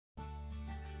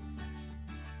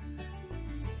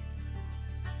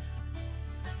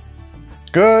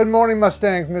Good morning,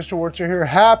 Mustangs. Mr. Wurtzer here.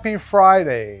 Happy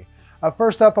Friday.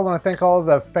 First up, I want to thank all of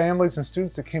the families and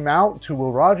students that came out to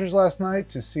Will Rogers last night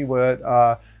to see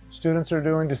what students are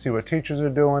doing, to see what teachers are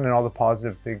doing, and all the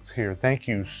positive things here. Thank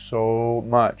you so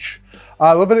much.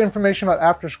 A little bit of information about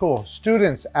after school.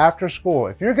 Students, after school,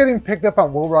 if you're getting picked up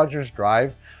on Will Rogers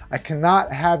Drive, I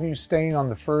cannot have you staying on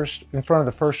in front of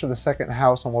the first or the second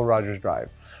house on Will Rogers Drive.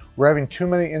 We're having too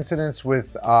many incidents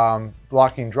with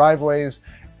blocking driveways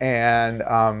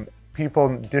and people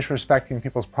disrespecting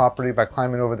people's property by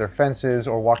climbing over their fences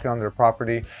or walking on their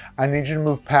property. I need you to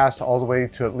move past all the way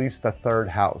to at least the third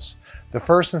house. The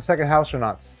first and second house are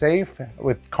not safe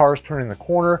with cars turning the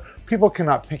corner. People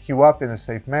cannot pick you up in a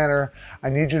safe manner. I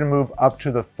need you to move up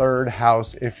to the third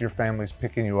house if your family's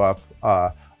picking you up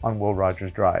on Will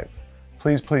Rogers Drive.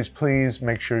 Please, please, please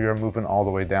make sure you're moving all the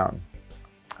way down.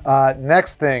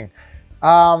 Next thing.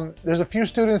 There's a few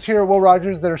students here at Will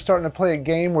Rogers that are starting to play a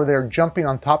game where they're jumping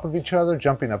on top of each other,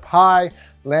 jumping up high,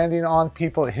 landing on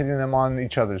people, hitting them on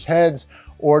each other's heads,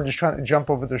 or just trying to jump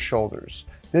over their shoulders.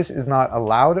 This is not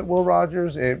allowed at Will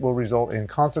Rogers. It will result in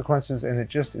consequences and it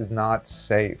just is not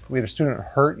safe. We had a student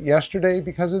hurt yesterday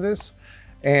because of this,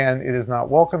 and it is not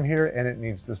welcome here and it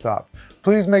needs to stop.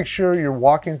 Please make sure you're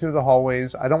walking through the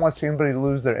hallways. I don't want to see anybody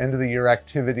lose their end of the year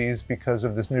activities because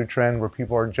of this new trend where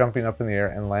people are jumping up in the air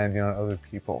and landing on other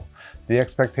people. The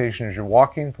expectation is you're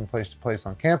walking from place to place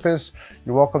on campus.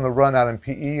 You're welcome to run out in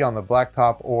PE on the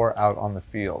blacktop or out on the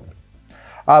field.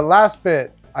 Last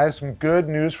bit. I have some good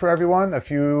news for everyone. A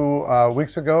few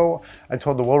weeks ago, I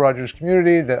told the Will Rogers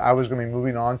community that I was going to be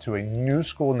moving on to a new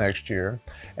school next year.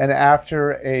 And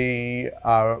after a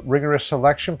rigorous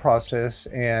selection process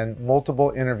and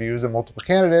multiple interviews and multiple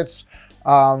candidates,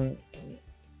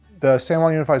 the San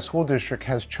Juan Unified School District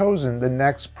has chosen the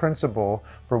next principal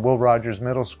for Will Rogers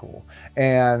Middle School.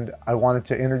 And I wanted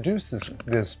to introduce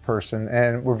this person,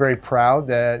 and we're very proud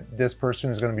that this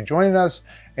person is going to be joining us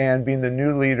and being the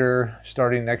new leader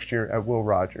starting next year at Will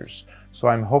Rogers. So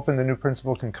I'm hoping the new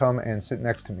principal can come and sit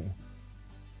next to me.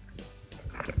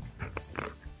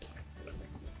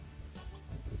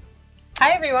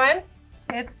 Hi everyone,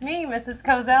 it's me, Mrs.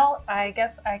 Kozel. I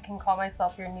guess I can call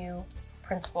myself your new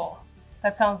principal.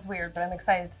 That sounds weird, but I'm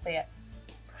excited to say it.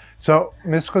 So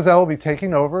Ms. Kozel will be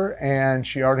taking over, and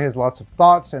she already has lots of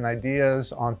thoughts and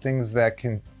ideas on things that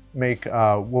can make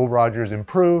Will Rogers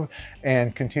improve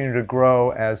and continue to grow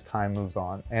as time moves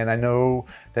on. And I know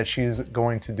that she's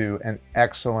going to do an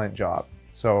excellent job.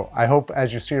 So I hope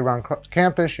as you see her around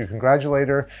campus, you congratulate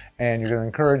her and you're going to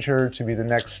encourage her to be the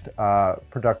next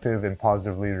productive and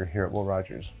positive leader here at Will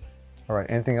Rogers. All right,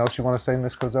 anything else you want to say,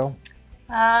 Ms. Kozel?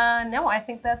 No, I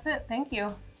think that's it. Thank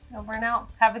you. Over and out.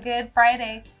 Have a good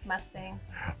Friday, Mustangs.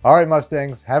 All right,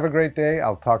 Mustangs. Have a great day.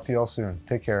 I'll talk to you all soon.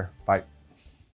 Take care. Bye.